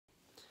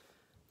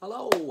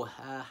Hello,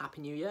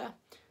 Happy New Year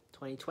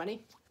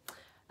 2020,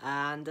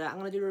 and I'm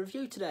going to do a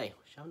review today,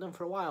 which I haven't done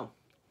for a while,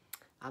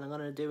 and I'm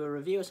going to do a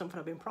review of something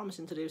I've been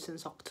promising to do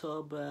since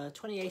October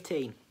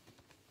 2018.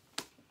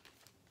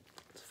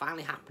 It's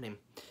finally happening.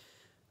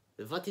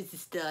 What is the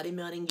story,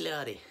 Morning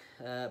Glory,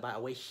 by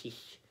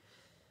Oasis.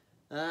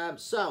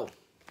 Before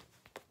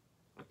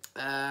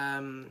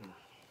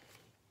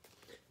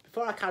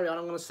I carry on,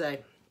 I'm going to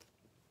say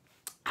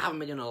I haven't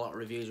been doing a lot of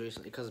reviews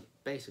recently because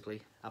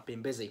basically I've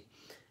been busy.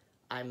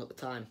 I haven't got the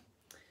time.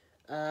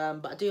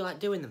 But I do like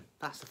doing them.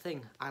 That's the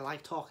thing. I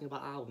like talking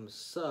about albums.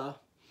 So,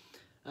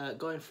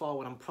 going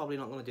forward, I'm probably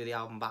not going to do the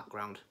album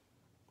background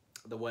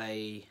the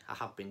way I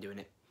have been doing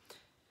it.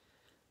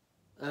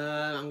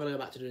 I'm going to go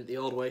back to doing it the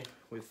old way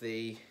with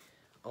the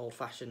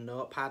old-fashioned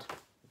notepad.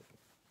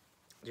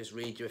 Just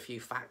read you a few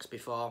facts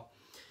before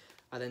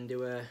I then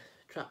do a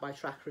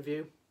track-by-track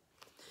review.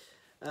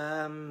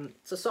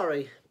 So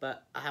sorry,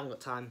 but I haven't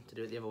got time to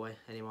do it the other way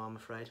anymore, I'm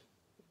afraid.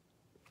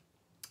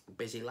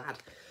 Busy lad.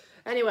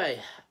 Anyway,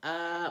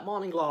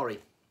 Morning Glory.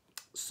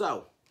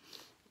 So,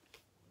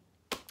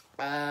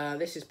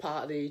 this is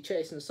part of the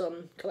Chasing the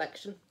Sun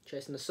collection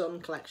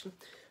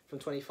from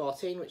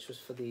 2014, which was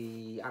for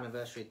the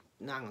anniversary.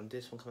 No, hang on,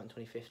 this one came out in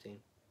 2015.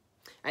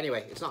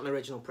 Anyway, it's not an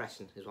original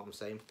pressing, is what I'm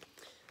saying.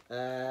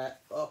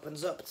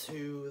 Opens up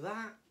to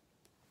that,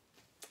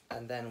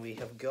 and then we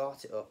have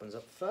got, it opens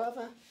up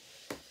further.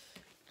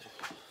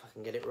 If I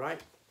can get it right.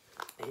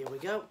 Here we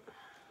go.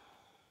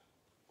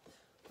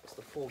 That's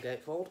the full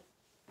gatefold.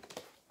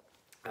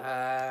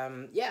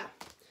 Yeah,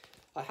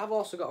 I have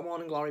also got a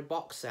Morning Glory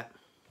box set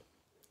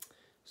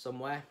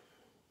somewhere.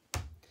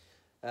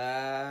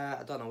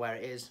 I don't know where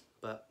it is,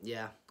 but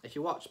yeah, if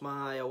you watch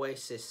my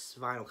Oasis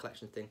vinyl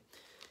collection thing,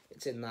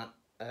 it's in that.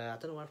 I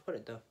don't know where I put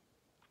it though.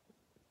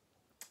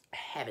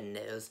 Heaven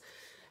knows.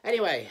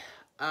 Anyway,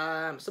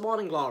 so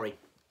Morning Glory.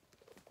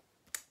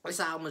 This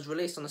album was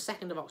released on the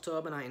 2nd of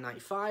October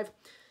 1995.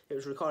 It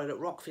was recorded at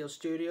Rockfield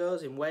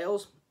Studios in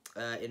Wales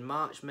in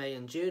March, May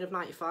and June of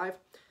 95.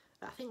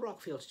 I think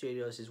Rockfield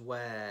Studios is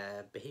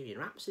where Bohemian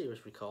Rhapsody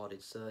was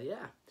recorded, so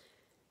yeah.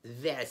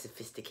 Very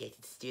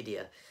sophisticated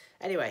studio.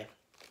 Anyway,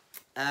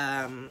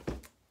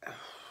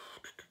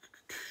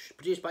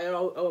 produced by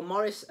Owen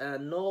Morris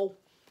and Noel.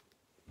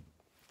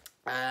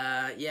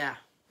 Yeah,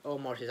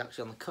 Owen Morris is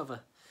actually on the cover.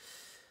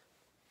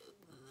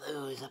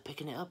 Oh, is that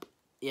picking it up?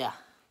 Yeah,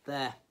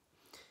 there.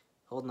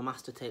 Holding the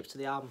master tapes to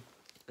the album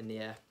in the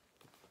air,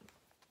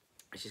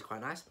 which is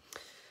quite nice.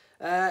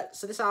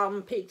 So this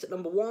album peaked at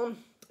 #1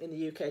 in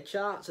the UK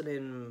charts and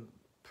in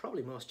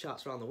probably most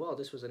charts around the world.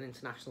 This was an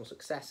international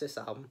success, this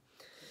album.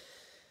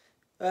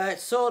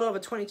 It sold over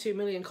 22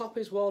 million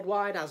copies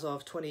worldwide as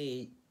of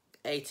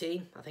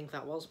 2018, I think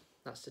that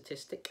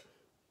statistic.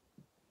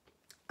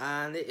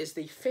 And it is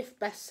the 5th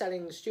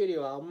best-selling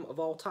studio album of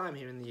all time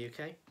here in the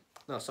UK.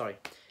 No, sorry.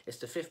 It's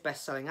the 5th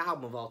best-selling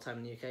album of all time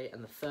in the UK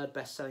and the 3rd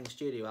best-selling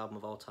studio album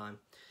of all time.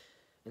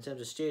 In terms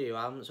of studio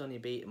albums, it's only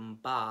beaten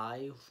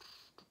by...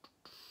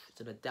 It's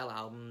an Adele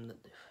album.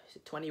 Is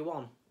it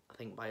 21, I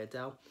think, by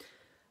Adele.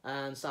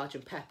 And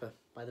Sgt. Pepper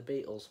by the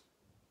Beatles.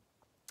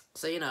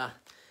 So, you know,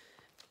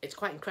 it's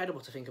quite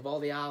incredible to think of all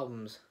the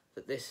albums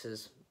that this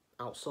has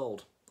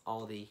outsold.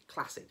 All the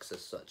classics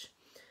as such.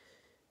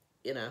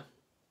 You know,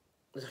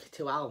 there's only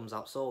 2 albums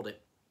outsold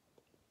it.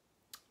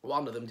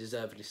 One of them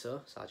deservedly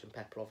so, Sgt.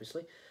 Pepper,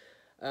 obviously.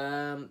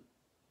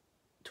 21,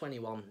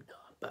 no,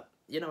 but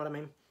you know what I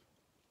mean?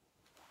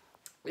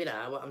 You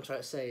know, what I'm trying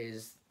to say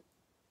is,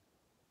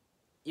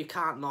 you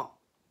can't not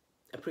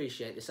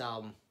appreciate this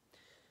album,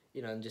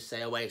 you know, and just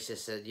say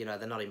Oasis, you know,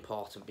 they're not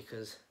important,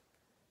 because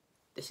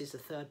this is the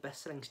 3rd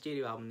best-selling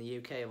studio album in the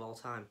UK of all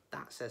time.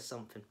 That says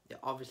something. It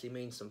obviously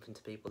means something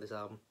to people, this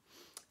album,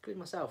 including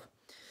myself.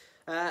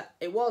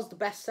 It was the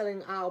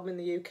best-selling album in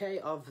the UK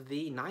of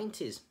the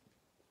 90s.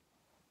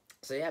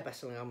 So yeah,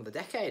 best-selling album of the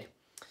decade.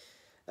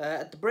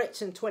 At the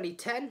Brits in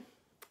 2010,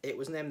 it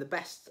was named the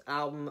best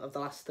album of the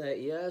last 30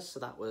 years.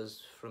 So that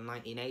was from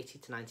 1980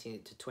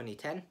 to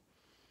 2010.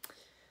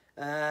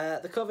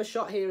 The cover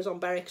shot here is on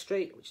Berwick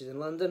Street, which is in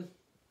London.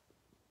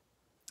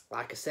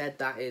 Like I said,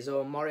 that is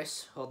Owen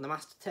Morris holding the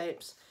master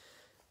tapes.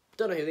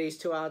 Don't know who these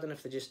two are. I don't know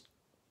if they're just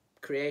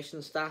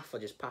creation staff or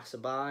just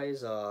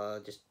passerbys or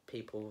just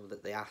people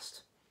that they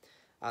asked.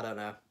 I don't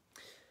know.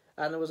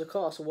 And there was, of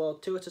course, a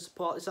world tour to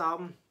support this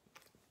album.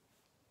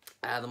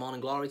 The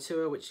Morning Glory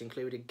tour, which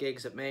included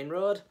gigs at Main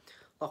Road,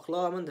 Loch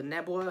Lomond and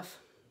Nebworth.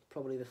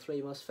 Probably the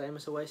 3 most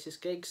famous Oasis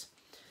gigs.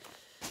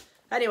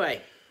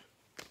 Anyway,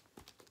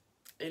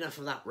 enough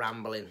of that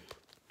rambling.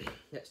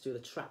 Let's do the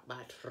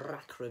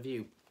track-by-track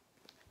review.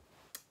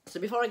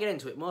 So before I get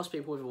into it, most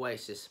people with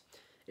Oasis,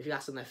 if you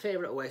ask them their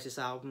favourite Oasis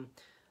album,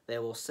 they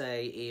will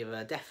say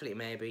either Definitely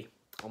Maybe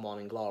or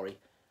Morning Glory.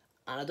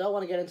 And I don't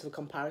want to get into the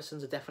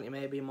comparisons of Definitely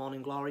Maybe and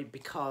Morning Glory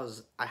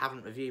because I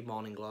haven't reviewed I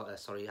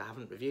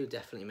haven't reviewed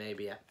Definitely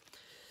Maybe yet.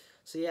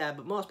 So yeah,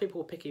 but most people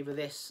will pick either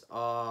this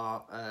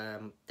or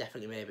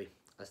Definitely Maybe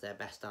as their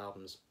best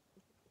albums.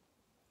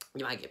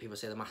 You might get people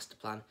say The Master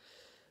Plan,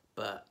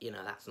 but you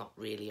know, that's not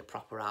really a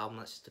proper album,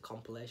 that's just a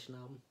compilation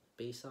album.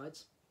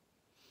 B-sides.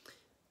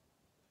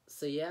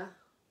 So yeah,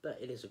 but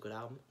it is a good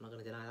album. I'm not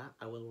going to deny that.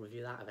 I will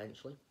review that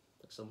eventually,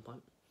 at some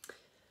point.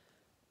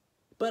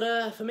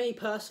 But for me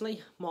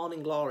personally,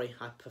 Morning Glory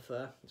I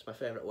prefer. It's my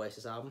favourite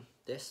Oasis album,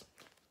 this.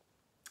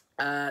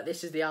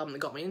 This is the album that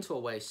got me into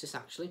Oasis,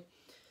 actually.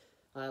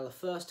 I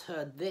first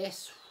heard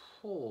this...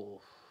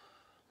 Oh,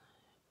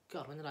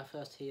 God, when did I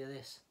first hear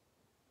this?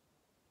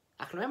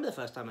 I can remember the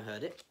first time I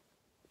heard it.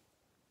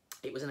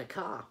 It was in a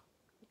car.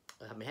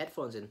 I had my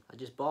headphones in. I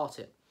just bought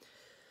it.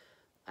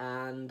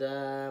 And,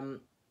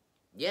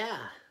 yeah.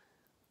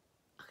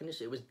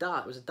 It was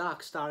dark. It was a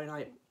dark, starry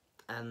night.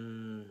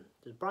 And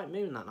there was a bright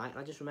moon that night, and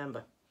I just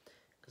remember.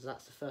 Because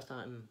that's the first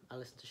time I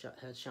listened to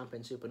heard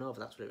Champagne Supernova.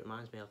 That's what it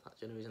reminds me of. That's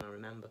the only reason I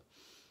remember.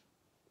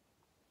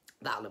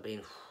 That'll have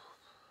been...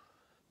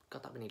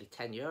 God, that'd be nearly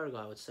 10 years ago,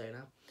 I would say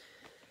now.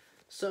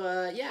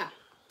 So, yeah.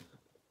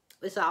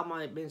 This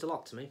album means a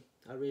lot to me.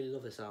 I really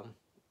love this album.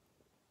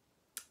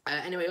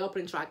 Anyway,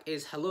 opening track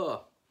is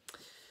Hello.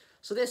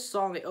 So this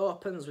song, it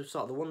opens with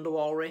sort of the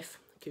Wonderwall riff,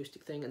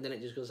 acoustic thing, and then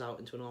it just goes out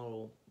into an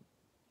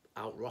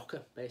all-out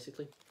rocker,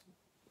 basically.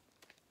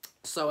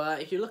 So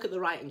if you look at the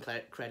writing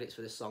credits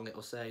for this song,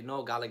 it'll say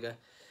Noel Gallagher,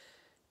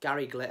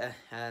 Gary Glitter,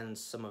 and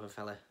some other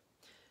fella.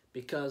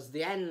 Because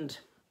the end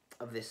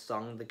of this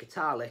song, the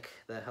guitar lick,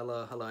 the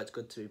hello, hello, it's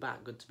good to be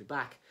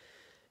back,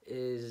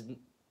 is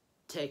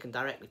taken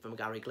directly from a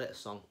Gary Glitter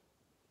song.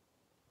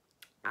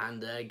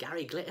 And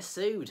Gary Glitter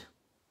sued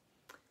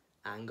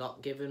and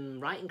got given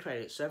writing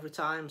credits. So every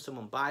time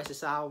someone buys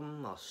this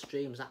album or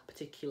streams that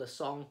particular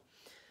song,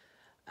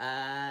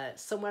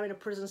 somewhere in a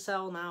prison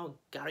cell now,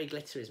 Gary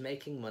Glitter is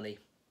making money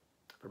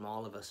from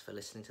all of us for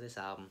listening to this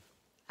album.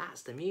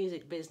 That's the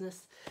music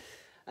business.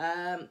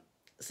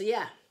 So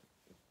yeah,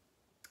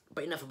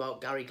 but enough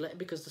about Gary Glitter,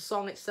 because the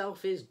song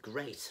itself is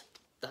great.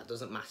 That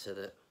doesn't matter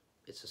that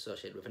it's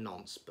associated with a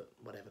nonce, but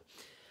whatever.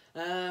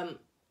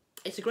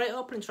 It's a great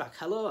opening track.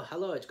 Hello,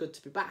 hello, it's good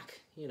to be back.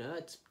 You know,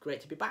 it's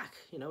great to be back.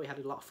 You know, we had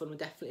a lot of fun with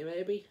Definitely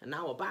Maybe, and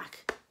now we're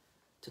back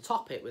to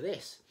top it with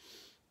this.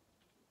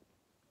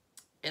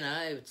 You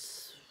know,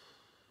 it's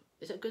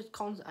a good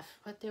concept.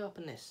 Where'd they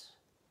open this?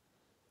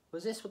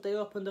 Was this what they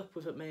opened up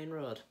with at Main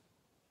Road?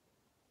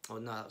 Oh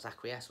no, that was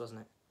Acquiesce,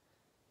 wasn't it?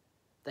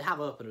 They have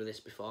opened with this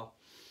before.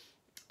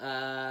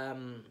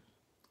 But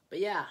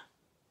yeah,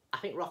 I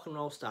think Rock and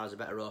Roll Star is a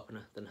better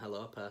opener than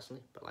Hello,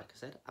 personally. But like I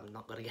said, I'm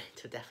not going to get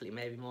into Definitely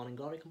Maybe Morning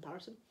Glory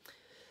comparison.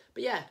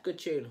 But yeah, good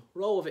tune.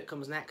 Roll With It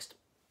comes next.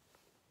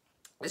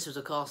 This was,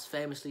 of course,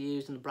 famously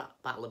used in the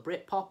Battle of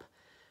Britpop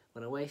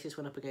when Oasis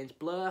went up against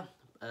Blur.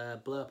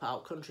 Blur put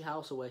out Country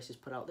House, Oasis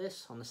put out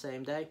this on the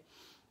same day.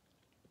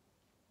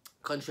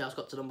 Country House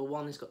got to number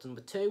 1, this got to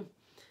number 2.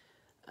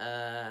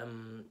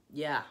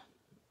 Yeah,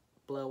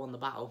 Blur won the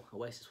battle,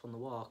 Oasis won the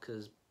war,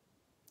 because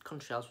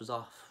Country House was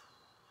off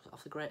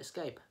The Great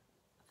Escape.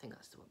 I think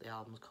that's what the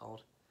album's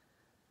called.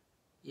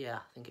 Yeah,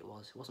 I think it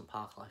was. It wasn't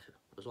Parklife.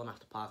 It was one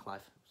after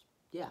Parklife.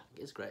 Yeah,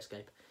 it is Great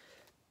Escape.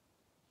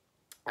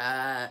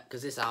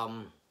 Because this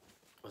album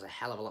was a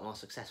hell of a lot more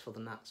successful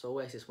than that. So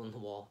Oasis won the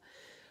war.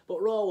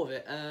 But Roll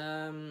With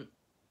It.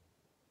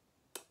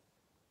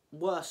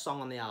 Worst song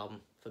on the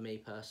album for me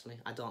personally.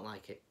 I don't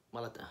like it.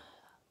 Well,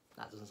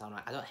 that doesn't sound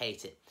right. I don't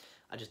hate it.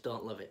 I just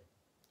don't love it.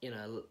 You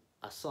know,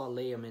 I saw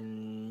Liam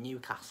in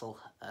Newcastle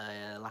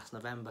last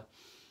November,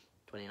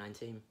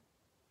 2019.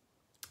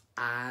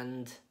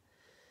 And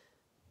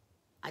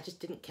I just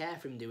didn't care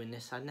for him doing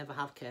this. I never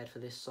have cared for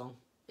this song.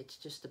 It's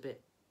just a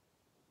bit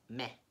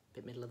meh, a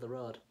bit middle of the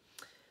road.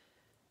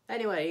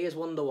 Anyway, here's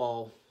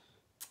Wonderwall,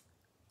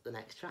 the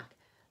next track.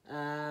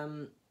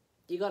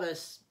 You got a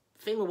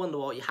thing with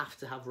Wonderwall, you have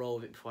to have Roll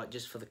With It before it,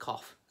 just for the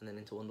cough, and then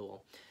into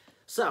Wonderwall.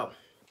 So,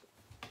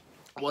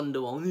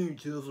 Wonderwall,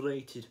 it's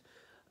overrated.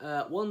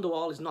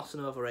 Wonderwall is not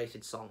an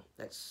overrated song.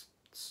 Let's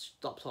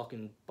stop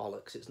talking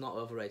bollocks. It's not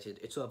overrated.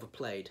 It's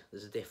overplayed.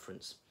 There's a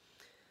difference.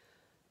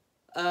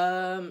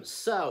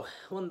 So,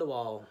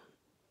 Wonderwall.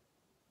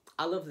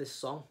 I love this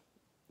song.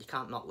 You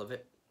can't not love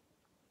it.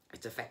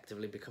 It's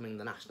effectively becoming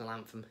the national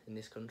anthem in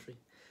this country,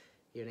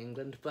 here in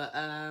England. But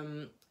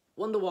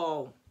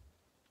Wonderwall,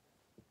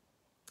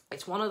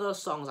 it's one of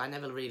those songs I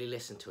never really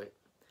listen to it.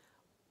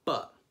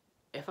 But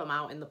if I'm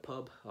out in the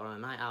pub or on a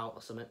night out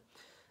or something,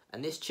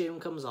 and this tune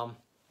comes on,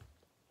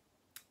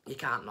 you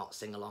can't not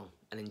sing along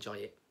and enjoy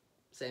it.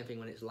 Same thing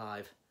when it's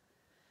live.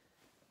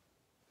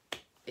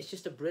 It's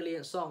just a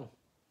brilliant song.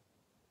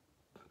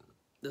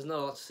 There's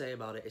no lot to say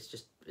about it. It's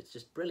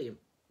just brilliant.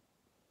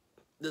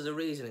 There's a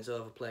reason it's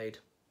overplayed.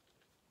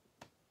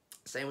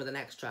 Same with the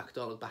next track,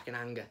 Don't Look Back in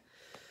Anger.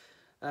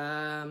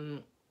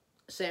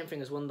 Same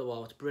thing as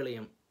Wonderwall. It's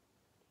brilliant.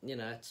 You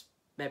know, it's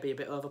maybe a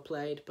bit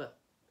overplayed, but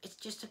it's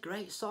just a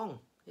great song.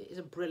 It is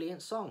a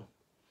brilliant song.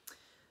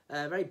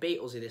 Very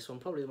Beatlesy, this one.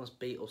 Probably the most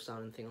Beatles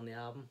sounding thing on the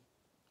album.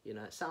 You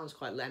know, it sounds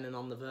quite Lennon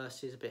on the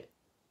verses, a bit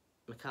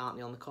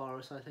McCartney on the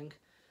chorus, I think.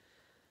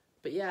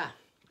 But yeah.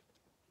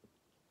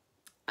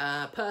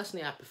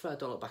 Personally, I prefer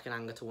Don't Look Back in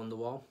Anger to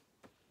Wonderwall.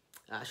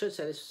 I should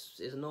say this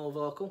is a no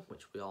vocal,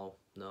 which we all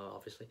know,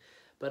 obviously.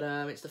 But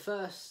it's the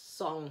first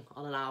song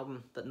on an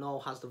album that Noel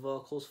has the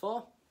vocals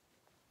for.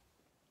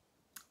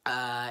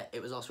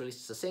 It was also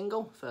released as a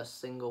single, first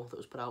single that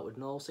was put out with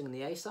Noel singing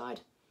the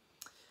A-side.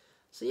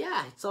 So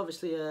yeah, it's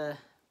obviously a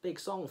big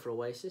song for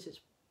Oasis. Is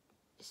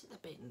it a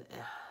bit?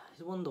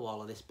 Is Wonderwall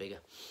or this bigger?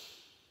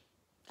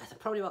 It's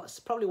probably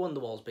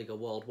Wonderwall's bigger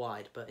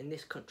worldwide, but in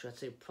this country, I'd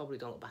say probably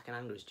Don't Look Back in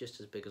Anger is just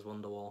as big as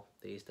Wonderwall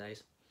these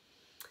days.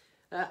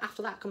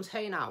 After that comes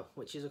Hey Now,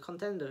 which is a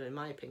contender, in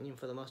my opinion,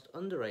 for the most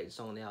underrated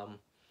song on the album.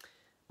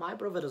 My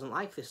brother doesn't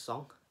like this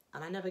song,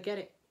 and I never get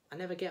it. I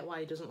never get why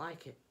he doesn't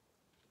like it.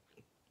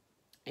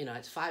 You know,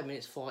 it's 5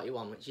 minutes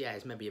 41, which, yeah,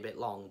 is maybe a bit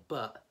long,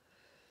 but,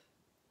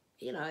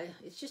 you know,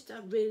 it's just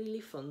a really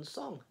fun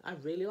song. I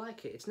really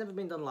like it. It's never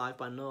been done live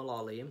by Noel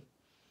or Liam.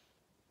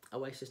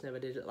 Oasis never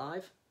did it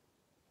live.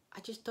 I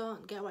just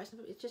don't get why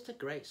it's just a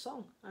great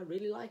song. I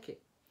really like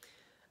it.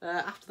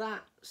 After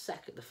that,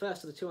 the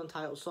first of the 2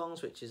 untitled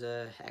songs, which is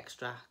a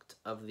extract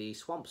of the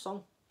Swamp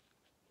song.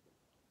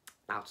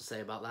 Now to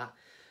say about that.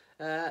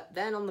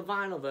 Then on the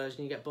vinyl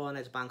version, you get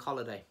Bonehead's Bank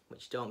Holiday,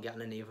 which you don't get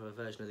on any other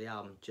version of the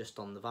album, just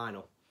on the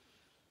vinyl.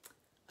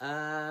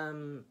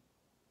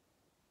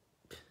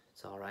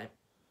 It's alright.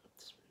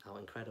 It's not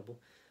incredible.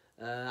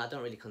 I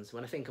don't really consider,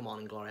 when I think of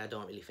Morning Glory, I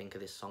don't really think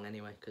of this song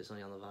anyway, because it's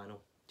only on the vinyl,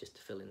 just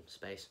to fill in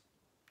space.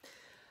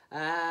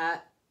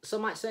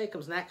 Some Might Say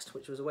comes next,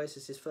 which was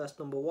Oasis's first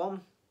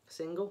 #1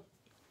 single.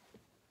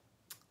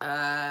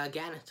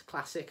 Again, it's a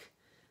classic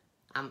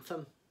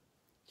anthem.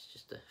 It's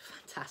just a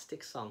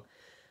fantastic song.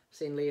 I've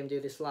seen Liam do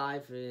this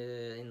live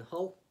in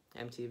Hull,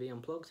 MTV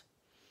Unplugged.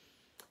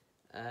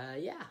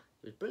 Yeah,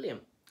 it was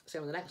brilliant.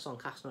 Same with the next song,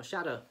 Cast No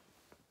Shadow,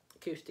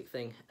 acoustic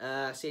thing.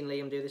 Seen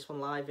Liam do this one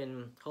live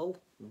in Hull,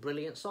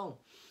 brilliant song.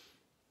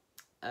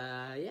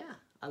 Yeah,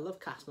 I love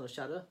Cast No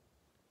Shadow.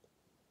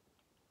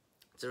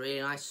 It's a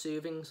really nice,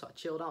 soothing, sort of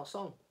chilled out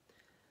song.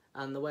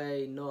 And the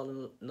way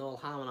Noel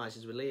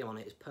harmonises with Liam on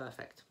it is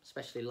perfect,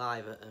 especially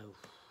live at,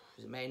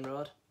 is it Main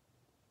Road?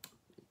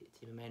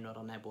 It's either Main Road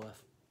or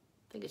Nebworth.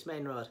 I think it's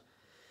Main Road.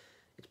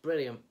 It's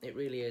brilliant, it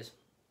really is.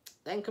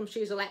 Then comes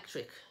She's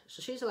Electric.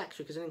 So She's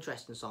Electric is an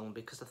interesting song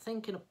because I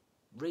think in a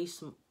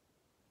recent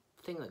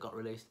thing that got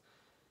released,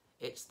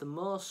 it's the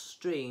most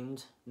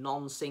streamed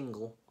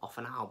non-single off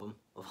an album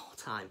of all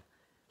time,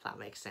 if that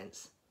makes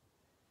sense.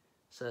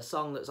 So a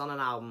song that's on an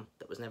album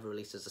that was never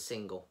released as a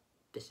single,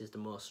 this is the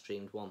most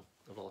streamed one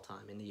of all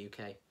time in the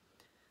UK.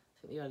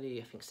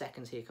 I think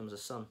second's Here Comes the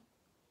Sun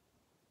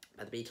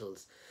by the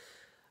Beatles.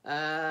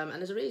 And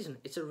there's a reason.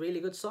 It's a really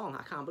good song.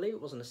 I can't believe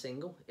it wasn't a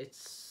single.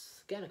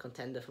 It's, again, a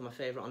contender for my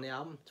favourite on the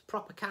album. It's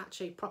proper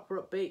catchy,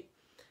 proper upbeat,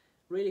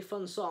 really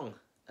fun song.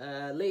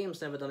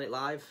 Liam's never done it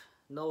live.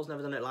 Noel's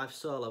never done it live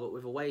solo, but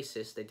with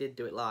Oasis, they did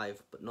do it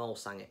live, but Noel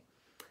sang it.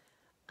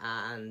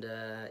 And,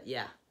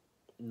 yeah,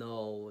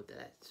 Noel,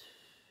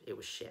 it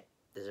was shit.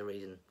 There's a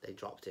reason they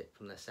dropped it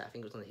from their set. I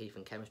think it was on the Heath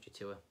and Chemistry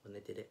tour when they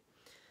did it.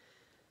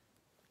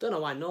 Don't know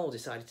why Noel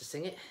decided to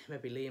sing it.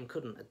 Maybe Liam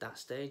couldn't at that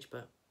stage,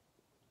 but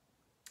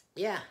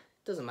yeah,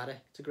 doesn't matter.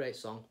 It's a great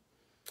song.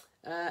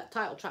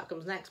 Title track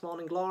comes next,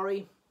 Morning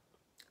Glory.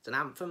 It's an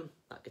anthem.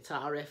 That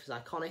guitar riff is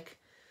iconic.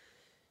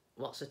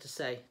 What's there to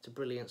say? It's a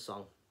brilliant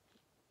song.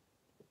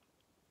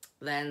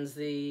 Then's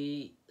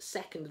the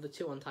second of the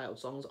 2 untitled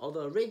songs,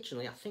 although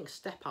originally I think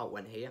Step Out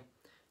went here,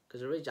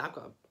 because originally I've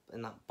got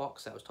in that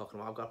box that I was talking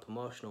about, I've got a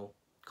promotional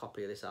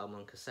copy of this album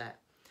on cassette,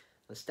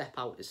 and Step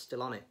Out is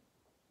still on it.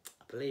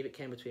 I believe it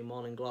came between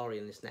Morning Glory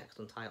and this next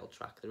untitled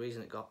track. The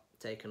reason it got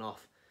taken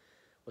off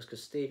was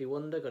because Stevie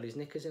Wonder got his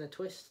knickers in a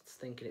twist,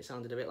 thinking it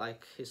sounded a bit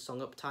like his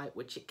song Uptight,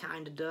 which it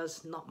kind of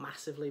does, not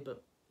massively,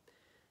 but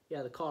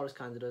yeah, the chorus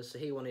kind of does. So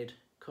he wanted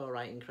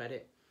co-writing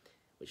credit,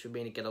 which would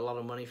mean he'd get a lot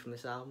of money from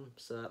this album.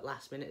 So at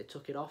last minute, they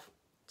took it off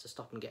to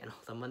stop him getting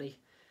all the money.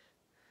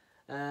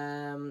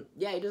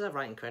 Yeah, he does have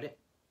writing credit,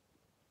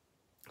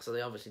 so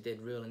they obviously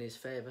did rule in his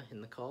favour in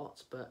the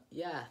courts. But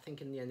yeah, I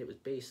think in the end it was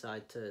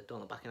B-side to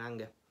Don't Look Back in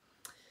Anger.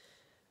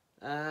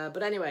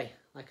 But anyway,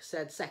 like I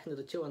said, second of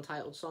the 2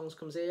 untitled songs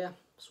comes here,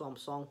 Swamp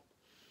Song,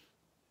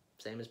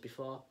 same as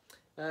before.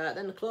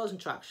 Then the closing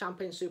track,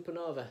 Champagne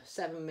Supernova,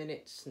 7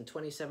 minutes and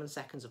 27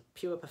 seconds of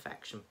pure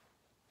perfection.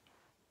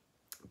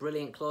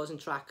 Brilliant closing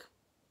track.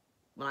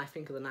 When I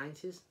think of the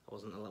 90s, I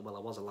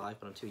was alive,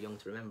 but I'm too young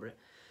to remember it.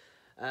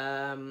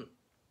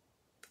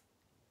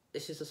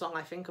 This is the song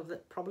I think of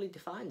that probably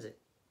defines it.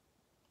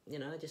 You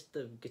know, just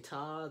the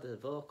guitar, the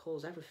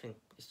vocals, everything.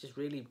 It's just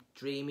really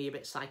dreamy, a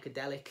bit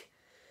psychedelic,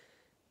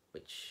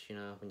 which, you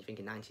know, when you think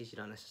in 90s, you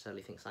don't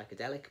necessarily think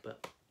psychedelic,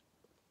 but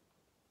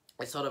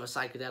it's sort of a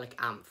psychedelic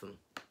anthem.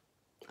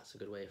 That's a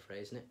good way of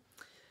phrasing it.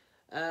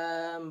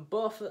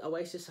 Both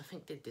Oasis, I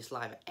think, did this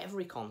live at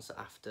every concert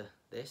after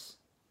this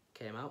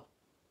came out.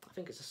 I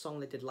think it's a song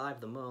they did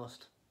live the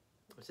most.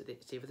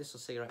 It's either this or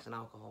Cigarettes and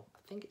Alcohol. I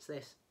think it's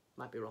this.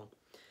 Might be wrong.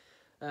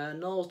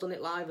 Noel's done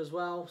it live as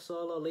well,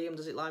 solo. Liam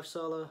does it live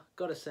solo.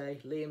 Gotta say,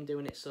 Liam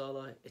doing it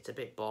solo, it's a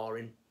bit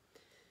boring.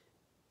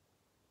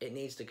 It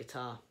needs the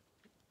guitar.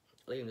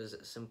 Liam does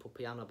a simple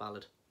piano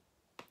ballad.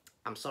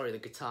 I'm sorry, the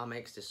guitar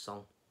makes this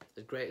song.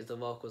 as great as the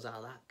vocals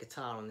are, that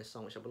guitar on this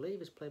song, which I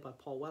believe is played by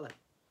Paul Weller.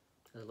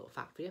 There's a little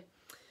fact for you.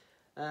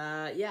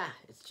 Yeah,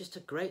 it's just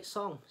a great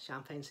song,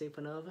 Champagne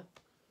Supernova.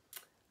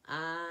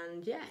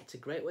 And yeah, it's a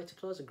great way to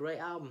close a great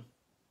album.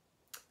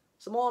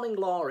 So Morning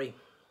Glory.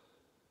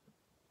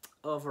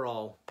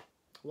 Overall,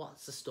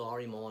 what's the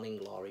story, Morning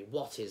Glory?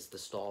 What is the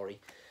story?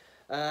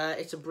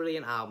 It's a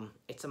brilliant album.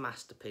 It's a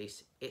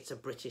masterpiece. It's a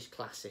British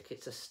classic.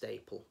 It's a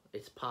staple.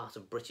 It's part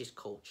of British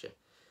culture.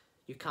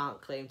 You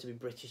can't claim to be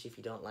British if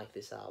you don't like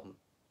this album.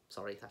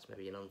 Sorry, that's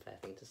maybe an unfair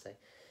thing to say.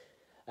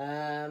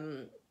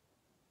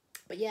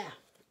 But yeah,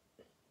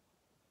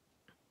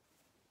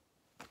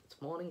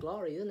 it's Morning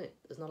Glory, isn't it?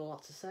 There's not a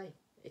lot to say.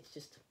 It's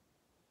just a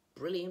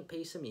brilliant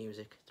piece of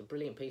music. It's a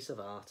brilliant piece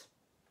of art.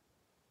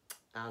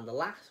 And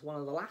one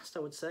of the last, I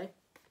would say,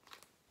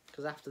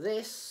 because after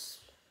this,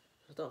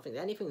 I don't think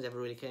anything's ever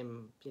really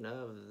came, you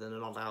know, other than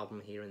an odd album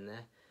here and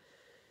there.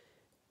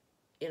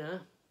 You know,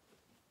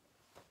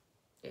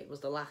 it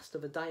was the last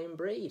of a dying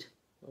breed,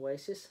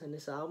 Oasis, in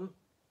this album.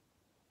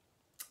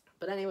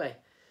 But anyway,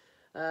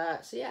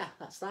 so yeah,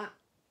 that's that.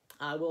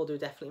 I will do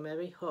Definitely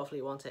Maybe. Hopefully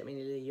it won't take me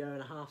nearly a year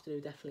and a half to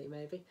do Definitely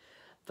Maybe.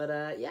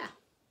 But yeah,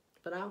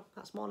 for now,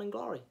 that's Morning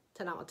Glory.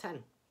 10 out of 10.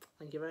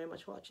 Thank you very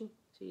much for watching.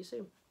 See you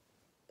soon.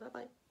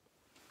 Bye-bye.